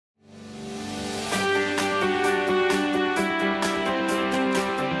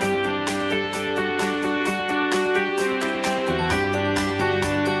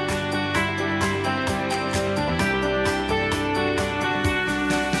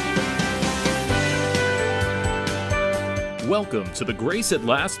Welcome to the Grace at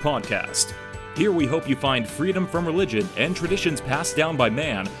Last podcast. Here we hope you find freedom from religion and traditions passed down by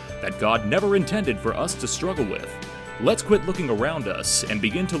man that God never intended for us to struggle with. Let's quit looking around us and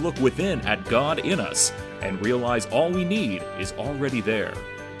begin to look within at God in us and realize all we need is already there.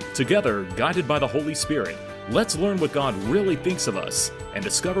 Together, guided by the Holy Spirit, let's learn what God really thinks of us and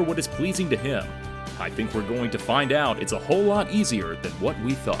discover what is pleasing to Him. I think we're going to find out it's a whole lot easier than what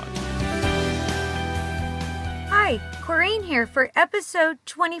we thought. Hi, Corrine here for episode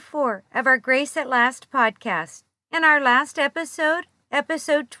 24 of our Grace at Last podcast. In our last episode,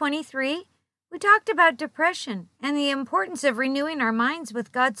 episode 23, we talked about depression and the importance of renewing our minds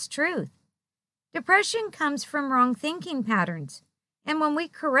with God's truth. Depression comes from wrong thinking patterns, and when we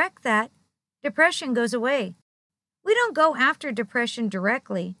correct that, depression goes away. We don't go after depression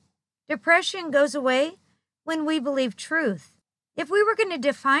directly. Depression goes away when we believe truth. If we were going to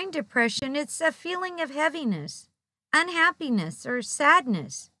define depression, it's a feeling of heaviness, unhappiness, or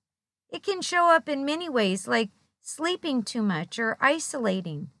sadness. It can show up in many ways, like sleeping too much or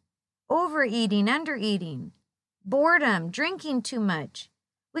isolating, overeating, undereating, boredom, drinking too much.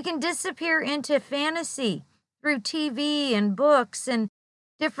 We can disappear into fantasy through TV and books and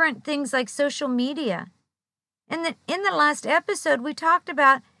different things like social media. And in the last episode, we talked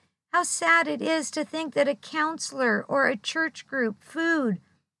about how sad it is to think that a counselor or a church group, food,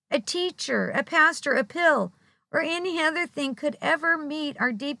 a teacher, a pastor, a pill, or any other thing could ever meet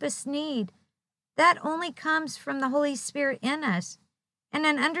our deepest need. That only comes from the Holy Spirit in us and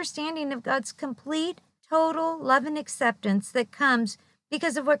an understanding of God's complete, total love and acceptance that comes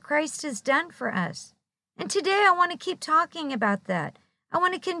because of what Christ has done for us. And today I want to keep talking about that. I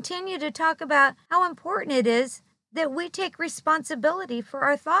want to continue to talk about how important it is that we take responsibility for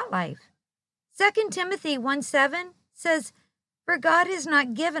our thought life. 2 Timothy 1:7 says, "For God has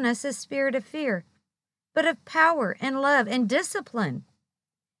not given us a spirit of fear, but of power and love and discipline."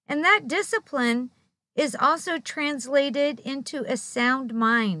 And that discipline is also translated into a sound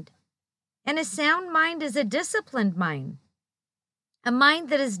mind. And a sound mind is a disciplined mind. A mind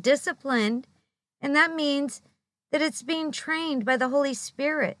that is disciplined, and that means that it's being trained by the Holy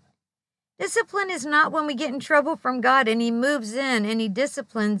Spirit. Discipline is not when we get in trouble from God and He moves in and He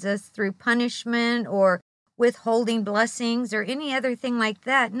disciplines us through punishment or withholding blessings or any other thing like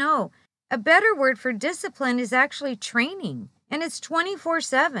that. No, a better word for discipline is actually training, and it's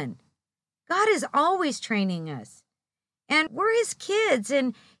 24/7. God is always training us, and we're His kids,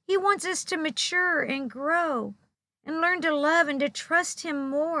 and He wants us to mature and grow and learn to love and to trust Him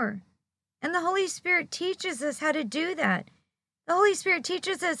more. And the Holy Spirit teaches us how to do that. The Holy Spirit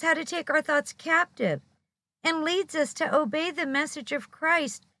teaches us how to take our thoughts captive and leads us to obey the message of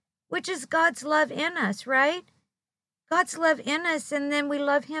Christ, which is God's love in us, right? God's love in us, and then we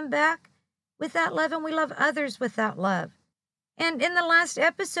love Him back with that love, and we love others with that love. And in the last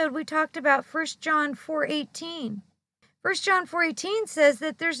episode, we talked about 1 John 4:18. 1 John 4:18 says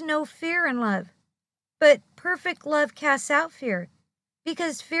that there's no fear in love, but perfect love casts out fear,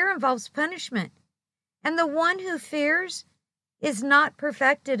 because fear involves punishment. And the one who fears is not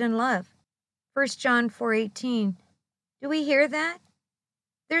perfected in love. 1 John 4:18. Do we hear that?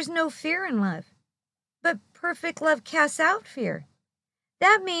 There's no fear in love, but perfect love casts out fear.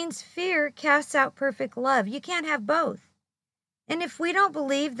 That means fear casts out perfect love. You can't have both. And if we don't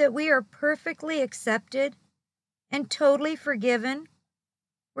believe that we are perfectly accepted and totally forgiven,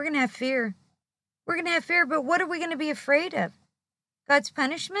 we're going to have fear. We're going to have fear, but what are we going to be afraid of? God's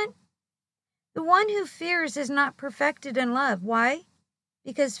punishment? The one who fears is not perfected in love. Why?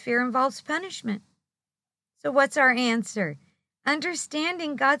 Because fear involves punishment. So what's our answer?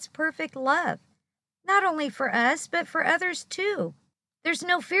 Understanding God's perfect love, not only for us, but for others too. There's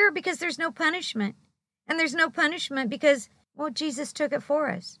no fear because there's no punishment. And there's no punishment because, well, Jesus took it for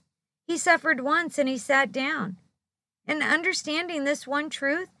us. He suffered once and He sat down. And understanding this one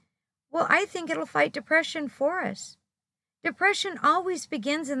truth, well, I think it'll fight depression for us. Depression always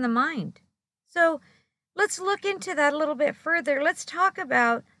begins in the mind. So let's look into that a little bit further. Let's talk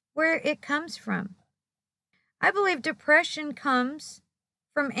about where it comes from. I believe depression comes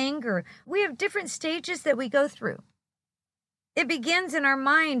from anger. We have different stages that we go through. It begins in our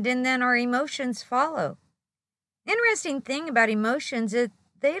mind, and then our emotions follow. Interesting thing about emotions is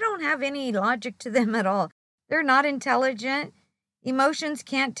they don't have any logic to them at all. They're not intelligent. Emotions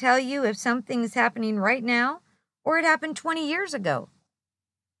can't tell you if something is happening right now or it happened 20 years ago.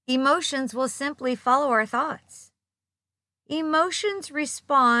 Emotions will simply follow our thoughts. Emotions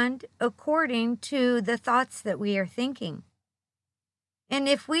respond according to the thoughts that we are thinking. And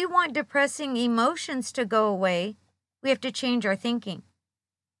if we want depressing emotions to go away, we have to change our thinking.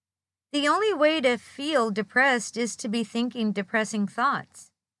 The only way to feel depressed is to be thinking depressing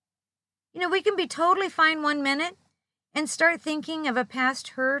thoughts. We can be totally fine one minute and start thinking of a past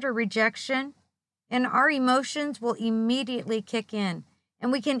hurt or rejection, and our emotions will immediately kick in,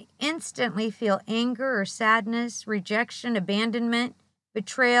 and we can instantly feel anger or sadness, rejection, abandonment,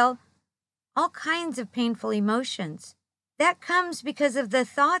 betrayal, all kinds of painful emotions. That comes because of the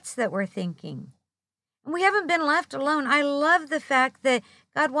thoughts that we're thinking. And we haven't been left alone. I love the fact that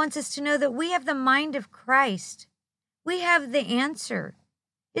God wants us to know that we have the mind of Christ. We have the answer.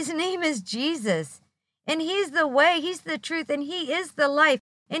 His name is Jesus, and He's the way, He's the truth, and He is the life,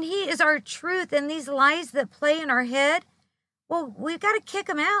 and He is our truth. And these lies that play in our head, well, we've got to kick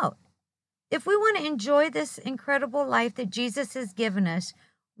them out. If we want to enjoy this incredible life that Jesus has given us,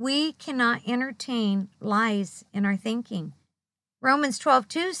 we cannot entertain lies in our thinking. Romans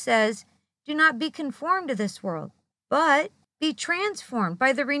 12:2 says, "Do not be conformed to this world, but be transformed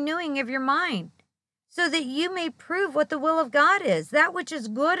by the renewing of your mind, so that you may prove what the will of God is, that which is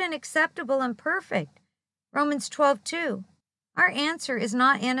good and acceptable and perfect." Romans 12:2. Our answer is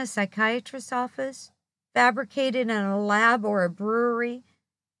not in a psychiatrist's office, fabricated in a lab or a brewery.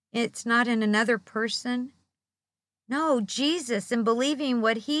 It's not in another person. No, Jesus, and believing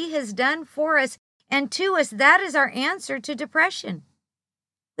what He has done for us and to us, that is our answer to depression.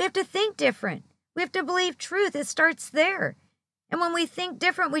 We have to think different. We have to believe truth. It starts there. And when we think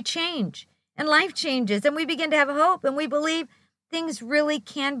different, we change. And life changes. And we begin to have hope. And we believe things really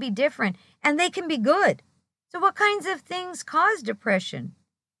can be different. And they can be good. So what kinds of things cause depression?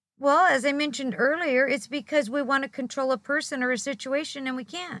 Well, as I mentioned earlier, it's because we want to control a person or a situation and we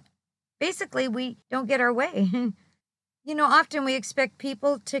can't. Basically, we don't get our way. Often we expect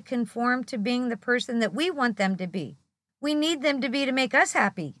people to conform to being the person that we want them to be. We need them to be to make us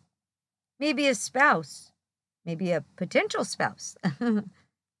happy. Maybe a spouse, maybe a potential spouse,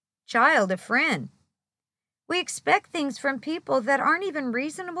 child, a friend. We expect things from people that aren't even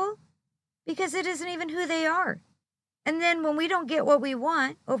reasonable because it isn't even who they are. And then when we don't get what we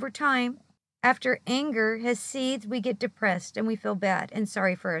want over time, after anger has seethed, we get depressed and we feel bad and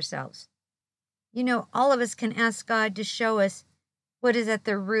sorry for ourselves. All of us can ask God to show us what is at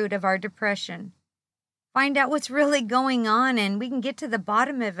the root of our depression. Find out what's really going on, and we can get to the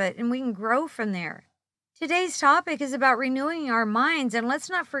bottom of it, and we can grow from there. Today's topic is about renewing our minds, and let's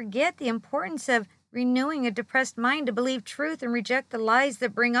not forget the importance of renewing a depressed mind to believe truth and reject the lies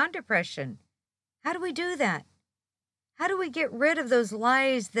that bring on depression. How do we do that? How do we get rid of those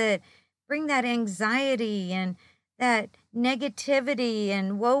lies that bring that anxiety and that negativity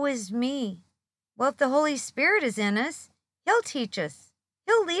and woe is me? Well, if the Holy Spirit is in us, He'll teach us.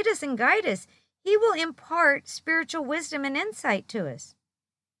 He'll lead us and guide us. He will impart spiritual wisdom and insight to us.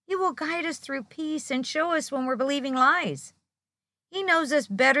 He will guide us through peace and show us when we're believing lies. He knows us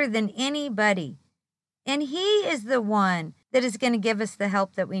better than anybody, and He is the one that is going to give us the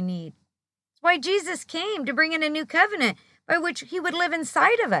help that we need. That's why Jesus came, to bring in a new covenant by which He would live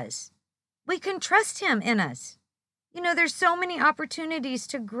inside of us. We can trust Him in us. There's so many opportunities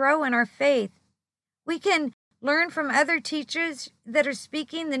to grow in our faith. We can learn from other teachers that are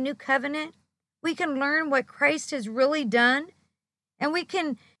speaking the new covenant. We can learn what Christ has really done. And we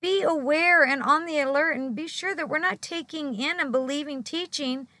can be aware and on the alert and be sure that we're not taking in and believing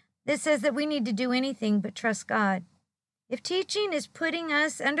teaching that says that we need to do anything but trust God. If teaching is putting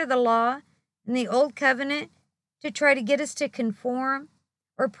us under the law and the old covenant to try to get us to conform,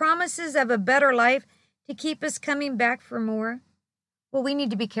 or promises of a better life to keep us coming back for more, well, we need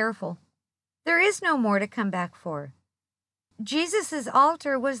to be careful. There is no more to come back for. Jesus'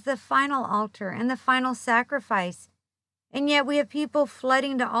 altar was the final altar and the final sacrifice. And yet we have people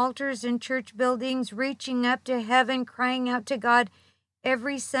flooding to altars in church buildings, reaching up to heaven, crying out to God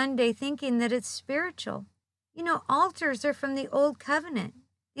every Sunday, thinking that it's spiritual. Altars are from the Old Covenant,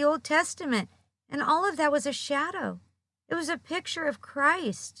 the Old Testament, and all of that was a shadow. It was a picture of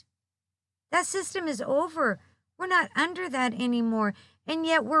Christ. That system is over. We're not under that anymore. And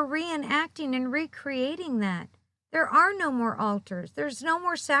yet we're reenacting and recreating that. There are no more altars. There's no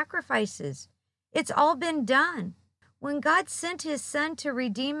more sacrifices. It's all been done. When God sent His Son to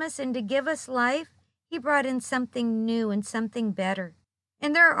redeem us and to give us life, He brought in something new and something better.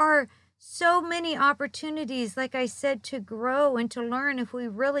 And there are so many opportunities, like I said, to grow and to learn if we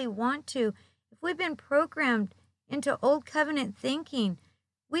really want to. If we've been programmed into Old Covenant thinking,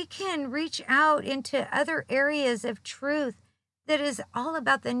 we can reach out into other areas of truth that is all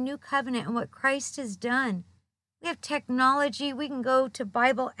about the new covenant and what Christ has done. We have technology. We can go to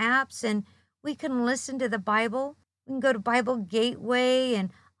Bible apps and we can listen to the Bible. We can go to Bible Gateway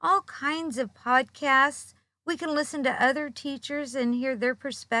and all kinds of podcasts. We can listen to other teachers and hear their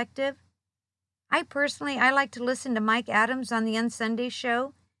perspective. I like to listen to Mike Adams on the Unsunday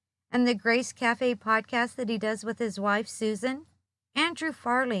Show and the Grace Cafe podcast that he does with his wife, Susan. Andrew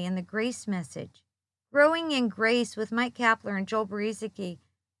Farley and the Grace Message. Growing in Grace with Mike Kapler and Joel Berizicki.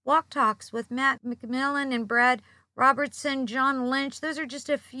 Walk Talks with Matt McMillan and Brad Robertson, John Lynch. Those are just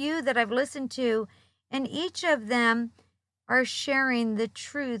a few that I've listened to, and each of them are sharing the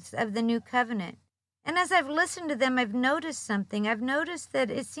truths of the new covenant. And as I've listened to them, I've noticed something. I've noticed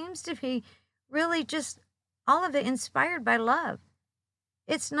that it seems to be really just all of it inspired by love.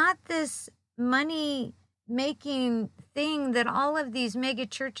 It's not this money-making thing that all of these mega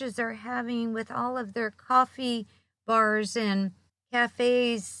churches are having with all of their coffee bars and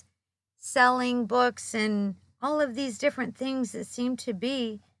cafes selling books and all of these different things that seem to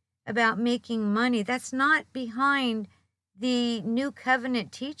be about making money. That's not behind the new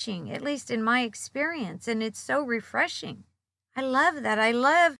covenant teaching, at least in my experience, and it's so refreshing. I love that. I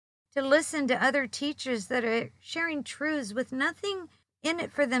love to listen to other teachers that are sharing truths with nothing in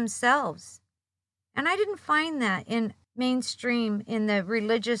it for themselves. And I didn't find that in mainstream, in the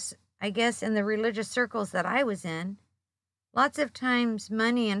religious circles that I was in. Lots of times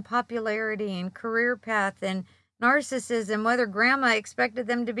money and popularity and career path and narcissism, whether grandma expected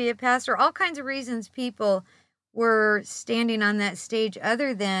them to be a pastor, all kinds of reasons people were standing on that stage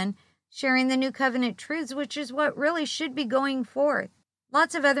other than sharing the new covenant truths, which is what really should be going forth.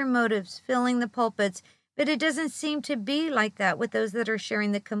 Lots of other motives filling the pulpits, but it doesn't seem to be like that with those that are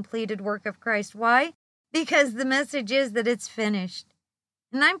sharing the completed work of Christ. Why? Because the message is that it's finished.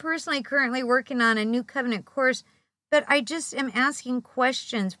 And I'm personally currently working on a new covenant course, but I just am asking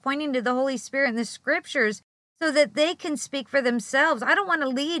questions, pointing to the Holy Spirit and the scriptures so that they can speak for themselves. I don't want to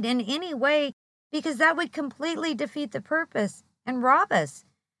lead in any way because that would completely defeat the purpose and rob us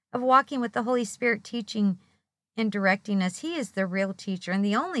of walking with the Holy Spirit teaching and directing us. He is the real teacher and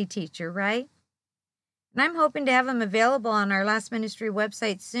the only teacher, right? And I'm hoping to have him available on our Last Ministry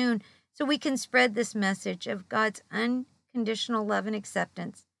website soon so we can spread this message of God's unconditional love and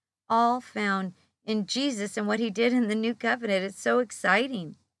acceptance, all found in Jesus and what he did in the new covenant. It's so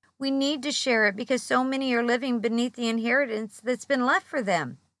exciting. We need to share it because so many are living beneath the inheritance that's been left for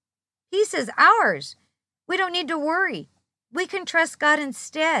them. Peace is ours. We don't need to worry. We can trust God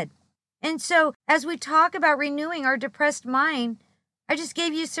instead. And so as we talk about renewing our depressed mind, I just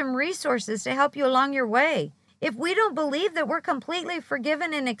gave you some resources to help you along your way. If we don't believe that we're completely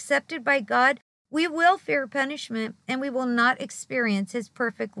forgiven and accepted by God, we will fear punishment and we will not experience his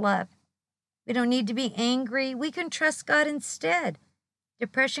perfect love. We don't need to be angry. We can trust God instead.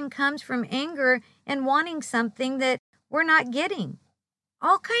 Depression comes from anger and wanting something that we're not getting.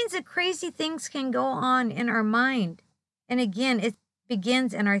 All kinds of crazy things can go on in our mind. And again, it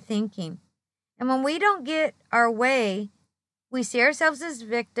begins in our thinking. And when we don't get our way, we see ourselves as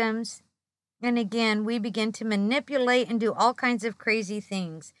victims. And again, we begin to manipulate and do all kinds of crazy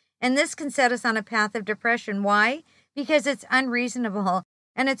things. And this can set us on a path of depression. Why? Because it's unreasonable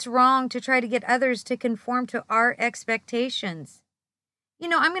and it's wrong to try to get others to conform to our expectations. You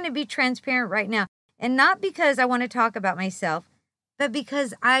know, I'm going to be transparent right now. And not because I want to talk about myself, but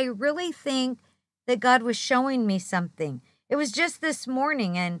because I really think that God was showing me something. It was just this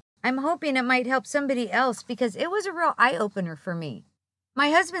morning, and I'm hoping it might help somebody else because it was a real eye-opener for me. My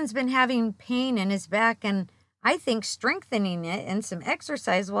husband's been having pain in his back, and I think strengthening it and some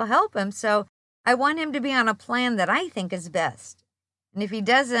exercise will help him. So I want him to be on a plan that I think is best. And if he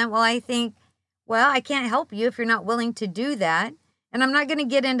doesn't, I can't help you if you're not willing to do that. And I'm not going to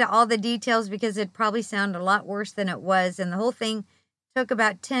get into all the details because it'd probably sound a lot worse than it was. And the whole thing took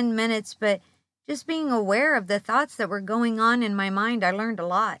about 10 minutes, but just being aware of the thoughts that were going on in my mind, I learned a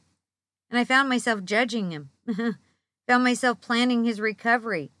lot. And I found myself judging him, found myself planning his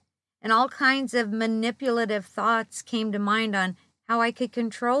recovery, and all kinds of manipulative thoughts came to mind on how I could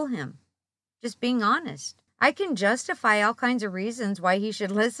control him. Just being honest. I can justify all kinds of reasons why he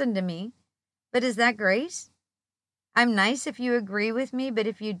should listen to me, but is that grace? I'm nice if you agree with me, but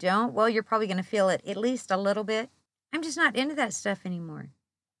if you don't, you're probably going to feel it at least a little bit. I'm just not into that stuff anymore.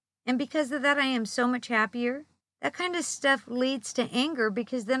 And because of that, I am so much happier. That kind of stuff leads to anger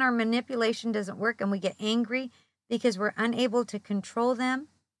because then our manipulation doesn't work and we get angry because we're unable to control them.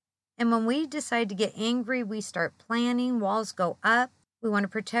 And when we decide to get angry, we start planning, walls go up. We want to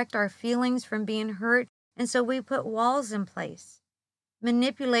protect our feelings from being hurt. And so we put walls in place.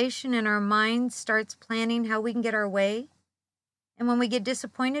 Manipulation in our minds starts planning how we can get our way. And when we get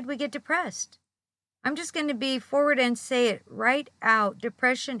disappointed, we get depressed. I'm just going to be forward and say it right out.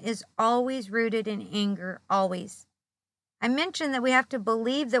 Depression is always rooted in anger, always. I mentioned that we have to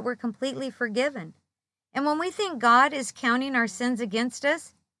believe that we're completely forgiven. And when we think God is counting our sins against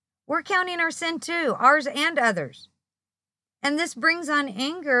us, we're counting our sin too, ours and others. And this brings on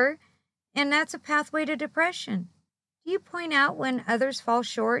anger, and that's a pathway to depression. Do you point out when others fall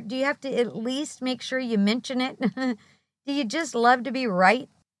short? Do you have to at least make sure you mention it? Do you just love to be right?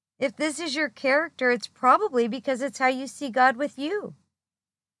 If this is your character, it's probably because it's how you see God with you.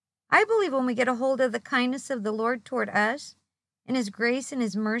 I believe when we get a hold of the kindness of the Lord toward us and His grace and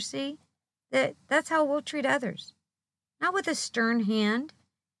His mercy, that's how we'll treat others. Not with a stern hand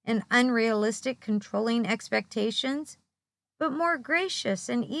and unrealistic, controlling expectations, but more gracious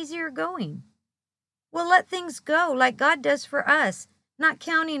and easier going. We'll let things go like God does for us, not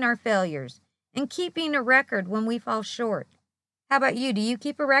counting our failures and keeping a record when we fall short. How about you? Do you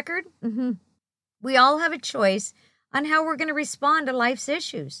keep a record? We all have a choice on how we're going to respond to life's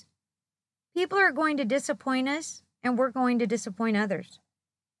issues. People are going to disappoint us, and we're going to disappoint others.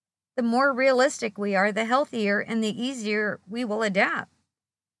 The more realistic we are, the healthier and the easier we will adapt.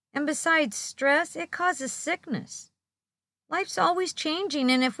 And besides stress, it causes sickness. Life's always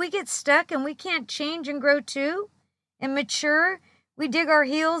changing, and if we get stuck and we can't change and grow too and mature, we dig our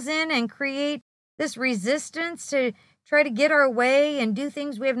heels in and create this resistance to try to get our way and do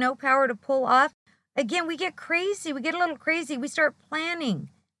things we have no power to pull off. Again, we get crazy. We get a little crazy. We start planning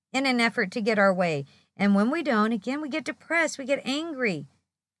in an effort to get our way. And when we don't, again, we get depressed. We get angry.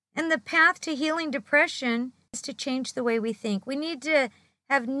 And the path to healing depression is to change the way we think. We need to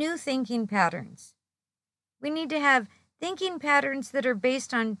have new thinking patterns. We need to have thinking patterns that are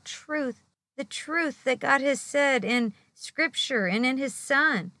based on truth, the truth that God has said in Scripture and in His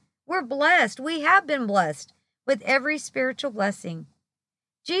Son. We're blessed. We have been blessed with every spiritual blessing.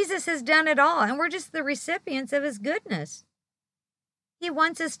 Jesus has done it all, and we're just the recipients of His goodness. He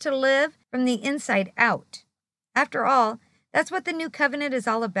wants us to live from the inside out. After all, that's what the new covenant is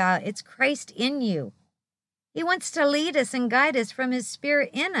all about. It's Christ in you. He wants to lead us and guide us from His Spirit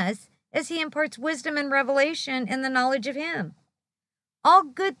in us as He imparts wisdom and revelation in the knowledge of Him. All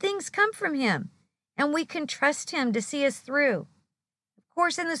good things come from Him, and we can trust Him to see us through. Of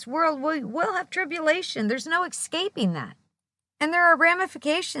course, in this world, we will have tribulation. There's no escaping that. And there are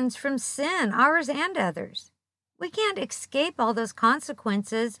ramifications from sin, ours and others. We can't escape all those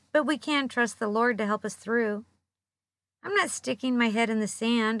consequences, but we can trust the Lord to help us through. I'm not sticking my head in the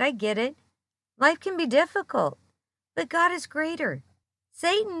sand. I get it. Life can be difficult, but God is greater.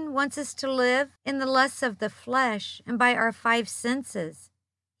 Satan wants us to live in the lusts of the flesh and by our five senses.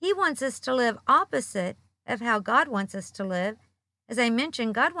 He wants us to live opposite of how God wants us to live. As I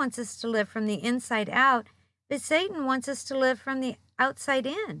mentioned, God wants us to live from the inside out, but Satan wants us to live from the outside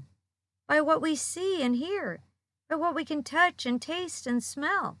in, by what we see and hear, by what we can touch and taste and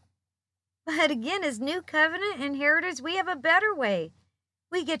smell. But again, as new covenant inheritors, we have a better way.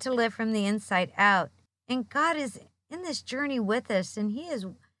 We get to live from the inside out, and God is in this journey with us, and He is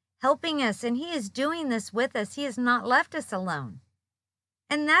helping us, and He is doing this with us. He has not left us alone.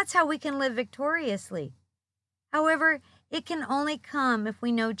 And that's how we can live victoriously. However, it can only come if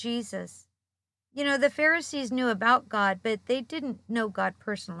we know Jesus. You know, the Pharisees knew about God, but they didn't know God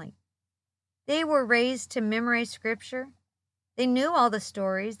personally. They were raised to memorize Scripture. They knew all the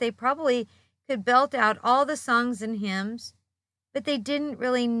stories. They probably could belt out all the songs and hymns, but they didn't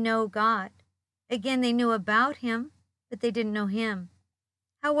really know God. Again, they knew about Him, but they didn't know Him.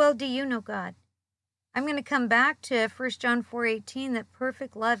 How well do you know God? I'm going to come back to 1 John 4:18, that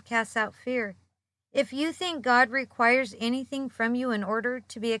perfect love casts out fear. If you think God requires anything from you in order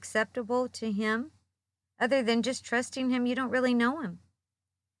to be acceptable to Him, other than just trusting Him, you don't really know Him.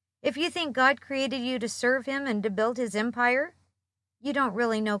 If you think God created you to serve Him and to build His empire, you don't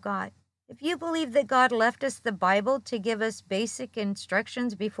really know God. If you believe that God left us the Bible to give us basic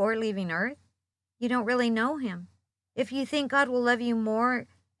instructions before leaving earth, you don't really know Him. If you think God will love you more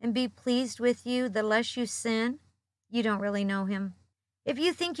and be pleased with you the less you sin, you don't really know Him. If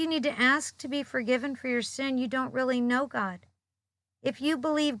you think you need to ask to be forgiven for your sin, you don't really know God. If you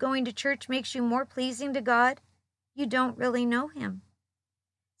believe going to church makes you more pleasing to God, you don't really know Him.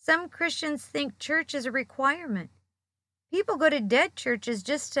 Some Christians think church is a requirement. People go to dead churches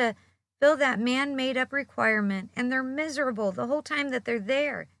just to fill that man-made up requirement, and they're miserable the whole time that they're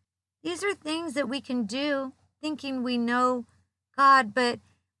there. These are things that we can do thinking we know God, but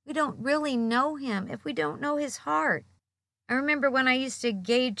we don't really know Him if we don't know His heart. I remember when I used to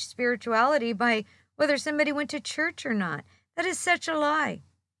gauge spirituality by whether somebody went to church or not. That is such a lie.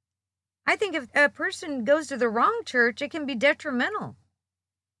 I think if a person goes to the wrong church, it can be detrimental.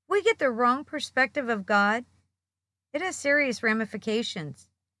 If we get the wrong perspective of God, it has serious ramifications.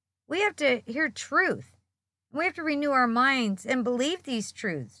 We have to hear truth. We have to renew our minds and believe these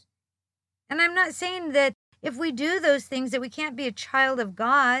truths. And I'm not saying that if we do those things that we can't be a child of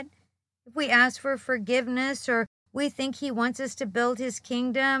God. If we ask for forgiveness or we think he wants us to build his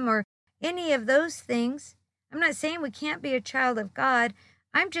kingdom or any of those things, I'm not saying we can't be a child of God.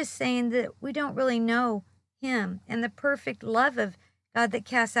 I'm just saying that we don't really know him and the perfect love of God that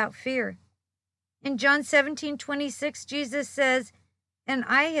casts out fear. In John 17:26, Jesus says, "And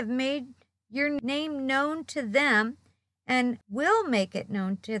I have made your name known to them and will make it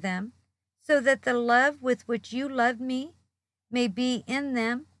known to them, so that the love with which you loved me may be in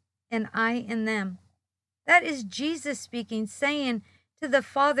them and I in them." That is Jesus speaking, saying to the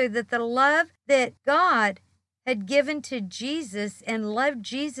Father that the love that God had given to Jesus and loved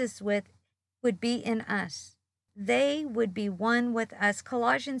Jesus with would be in us. They would be one with us.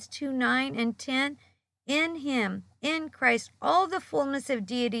 Colossians 2:9 and 10, in him, in Christ, all the fullness of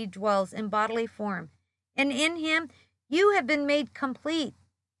deity dwells in bodily form. And in him you have been made complete,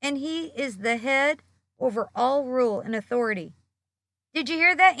 and he is the head over all rule and authority. Did you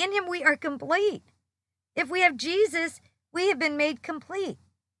hear that? In him we are complete. If we have Jesus, we have been made complete.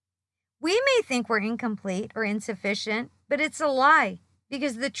 We may think we're incomplete or insufficient, but it's a lie,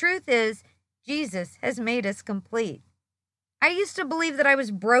 because the truth is Jesus has made us complete. I used to believe that I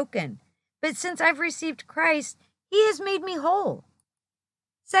was broken, but since I've received Christ, he has made me whole.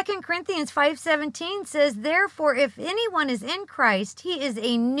 2 Corinthians 5:17 says, "Therefore, if anyone is in Christ, he is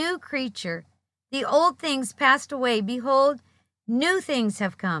a new creature. The old things passed away. Behold, new things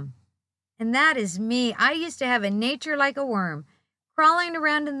have come." And that is me. I used to have a nature like a worm, crawling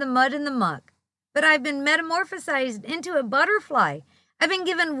around in the mud and the muck. But I've been metamorphosized into a butterfly. I've been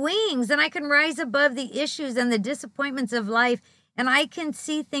given wings, and I can rise above the issues and the disappointments of life, and I can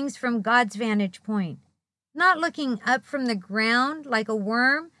see things from God's vantage point. Not looking up from the ground like a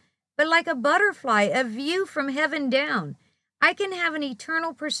worm, but like a butterfly, a view from heaven down. I can have an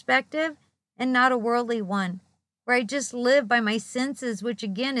eternal perspective and not a worldly one, where I just live by my senses, which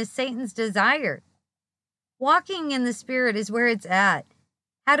again is Satan's desire. Walking in the Spirit is where it's at.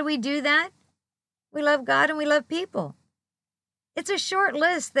 How do we do that? We love God and we love people. It's a short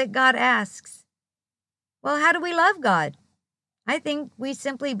list that God asks. Well, how do we love God? I think we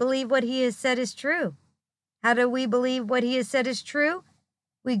simply believe what he has said is true. How do we believe what he has said is true?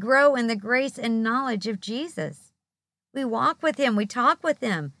 We grow in the grace and knowledge of Jesus. We walk with him. We talk with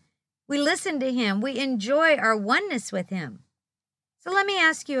him. We listen to him. We enjoy our oneness with him. So let me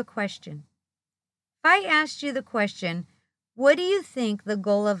ask you a question. If I asked you the question, what do you think the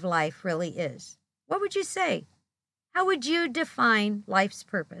goal of life really is? What would you say? How would you define life's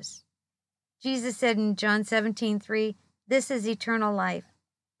purpose? Jesus said in John 17:3, "This is eternal life,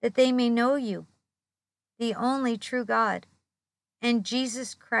 that they may know you, the only true God, and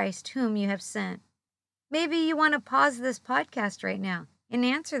Jesus Christ, whom you have sent." Maybe you want to pause this podcast right now and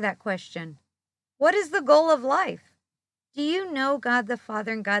answer that question. What is the goal of life? Do you know God the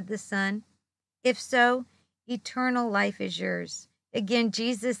Father and God the Son? If so, eternal life is yours. Again,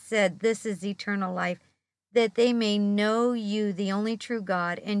 Jesus said, "This is eternal life, that they may know you, the only true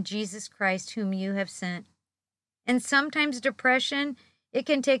God, and Jesus Christ, whom you have sent." And sometimes depression, it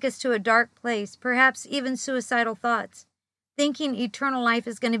can take us to a dark place, perhaps even suicidal thoughts, thinking eternal life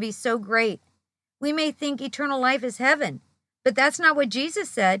is going to be so great. We may think eternal life is heaven, but that's not what Jesus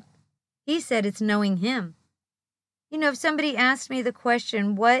said. He said it's knowing him. You know, if somebody asked me the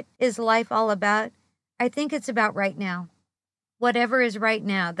question, what is life all about? I think it's about right now. Whatever is right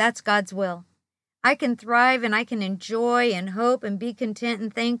now, that's God's will. I can thrive and I can enjoy and hope and be content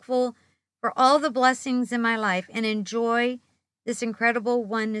and thankful for all the blessings in my life and enjoy this incredible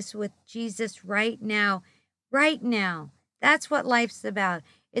oneness with Jesus right now. Right now. That's what life's about.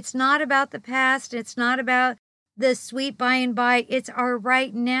 It's not about the past. It's not about the sweet by and by. It's our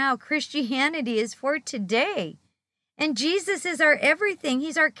right now. Christianity is for today. And Jesus is our everything.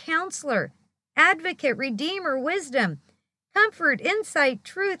 He's our counselor, advocate, redeemer, wisdom, comfort, insight,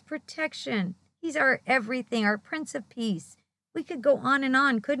 truth, protection. He's our everything, our Prince of Peace. We could go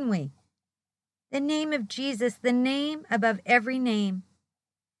on, couldn't we? The name of Jesus, the name above every name.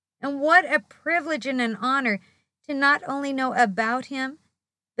 And what a privilege and an honor to not only know about him,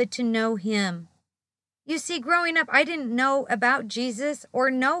 but to know him. You see, growing up, I didn't know about Jesus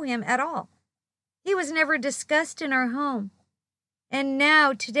or know him at all. He was never discussed in our home. And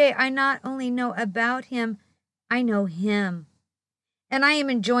now, today, I not only know about him, I know him. And I am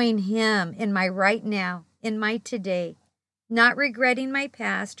enjoying him in my right now, in my today, not regretting my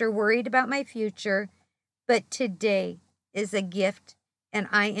past or worried about my future, but today is a gift, and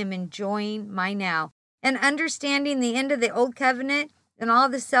I am enjoying my now. And understanding the end of the old covenant and all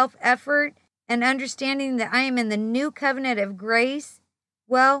the self-effort and understanding that I am in the new covenant of grace,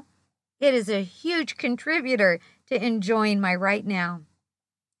 well, It is a huge contributor to enjoying my right now.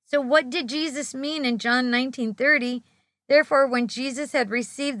 So what did Jesus mean in John 19:30? Therefore, when Jesus had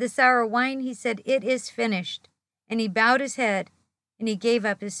received the sour wine, he said, "It is finished." And he bowed his head and he gave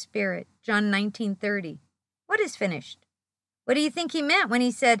up his spirit. John 19:30. What is finished? What do you think he meant when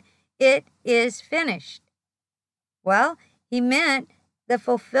he said, "It is finished"? Well, he meant the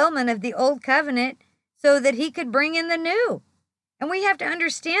fulfillment of the old covenant so that he could bring in the new. And we have to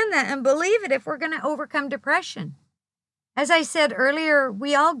understand that and believe it if we're going to overcome depression. As I said earlier,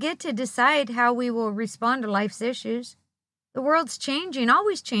 we all get to decide how we will respond to life's issues. The world's changing,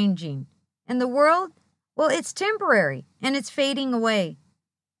 always changing. And the world, well, it's temporary and it's fading away.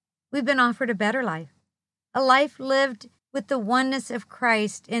 We've been offered a better life, a life lived with the oneness of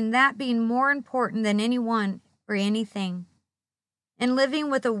Christ, and that being more important than anyone or anything. And living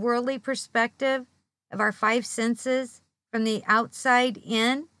with a worldly perspective of our five senses from the outside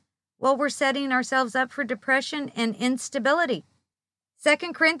in, well, we're setting ourselves up for depression and instability.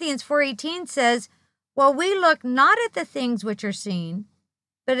 2 Corinthians 4:18 says, "While we look not at the things which are seen,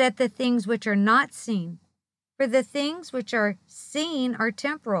 but at the things which are not seen. For the things which are seen are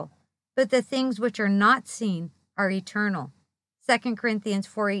temporal, but the things which are not seen are eternal." 2 Corinthians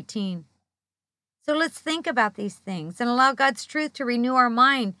 4:18. So let's think about these things and allow God's truth to renew our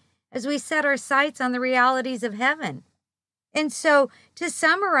mind as we set our sights on the realities of heaven. And so, to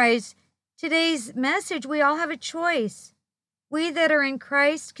summarize today's message, we all have a choice. We that are in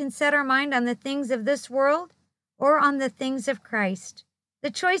Christ can set our mind on the things of this world or on the things of Christ.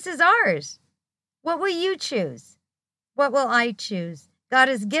 The choice is ours. What will you choose? What will I choose? God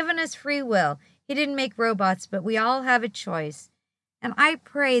has given us free will. He didn't make robots, but we all have a choice. And I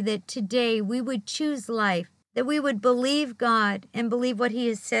pray that today we would choose life, that we would believe God and believe what He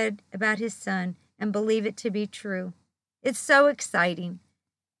has said about His Son and believe it to be true. It's so exciting.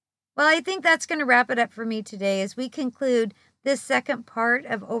 Well, I think that's going to wrap it up for me today as we conclude this second part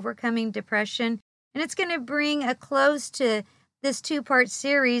of overcoming depression. And it's going to bring a close to this two-part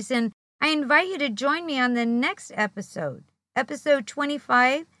series. And I invite you to join me on the next episode, episode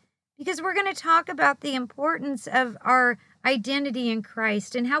 25, because we're going to talk about the importance of our identity in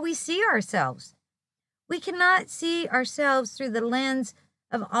Christ and how we see ourselves. We cannot see ourselves through the lens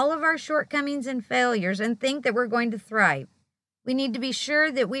of all of our shortcomings and failures and think that we're going to thrive. We need to be sure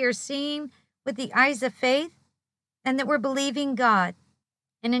that we are seeing with the eyes of faith and that we're believing God.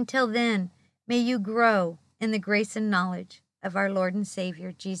 And until then, may you grow in the grace and knowledge of our Lord and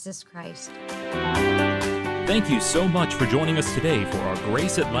Savior, Jesus Christ. Thank you so much for joining us today for our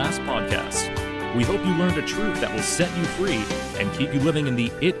Grace at Last podcast. We hope you learned a truth that will set you free and keep you living in the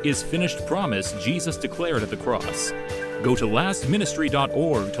 "it is finished" promise Jesus declared at the cross. Go to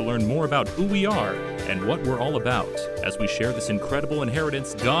lastministry.org to learn more about who we are and what we're all about as we share this incredible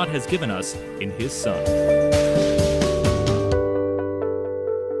inheritance God has given us in His Son.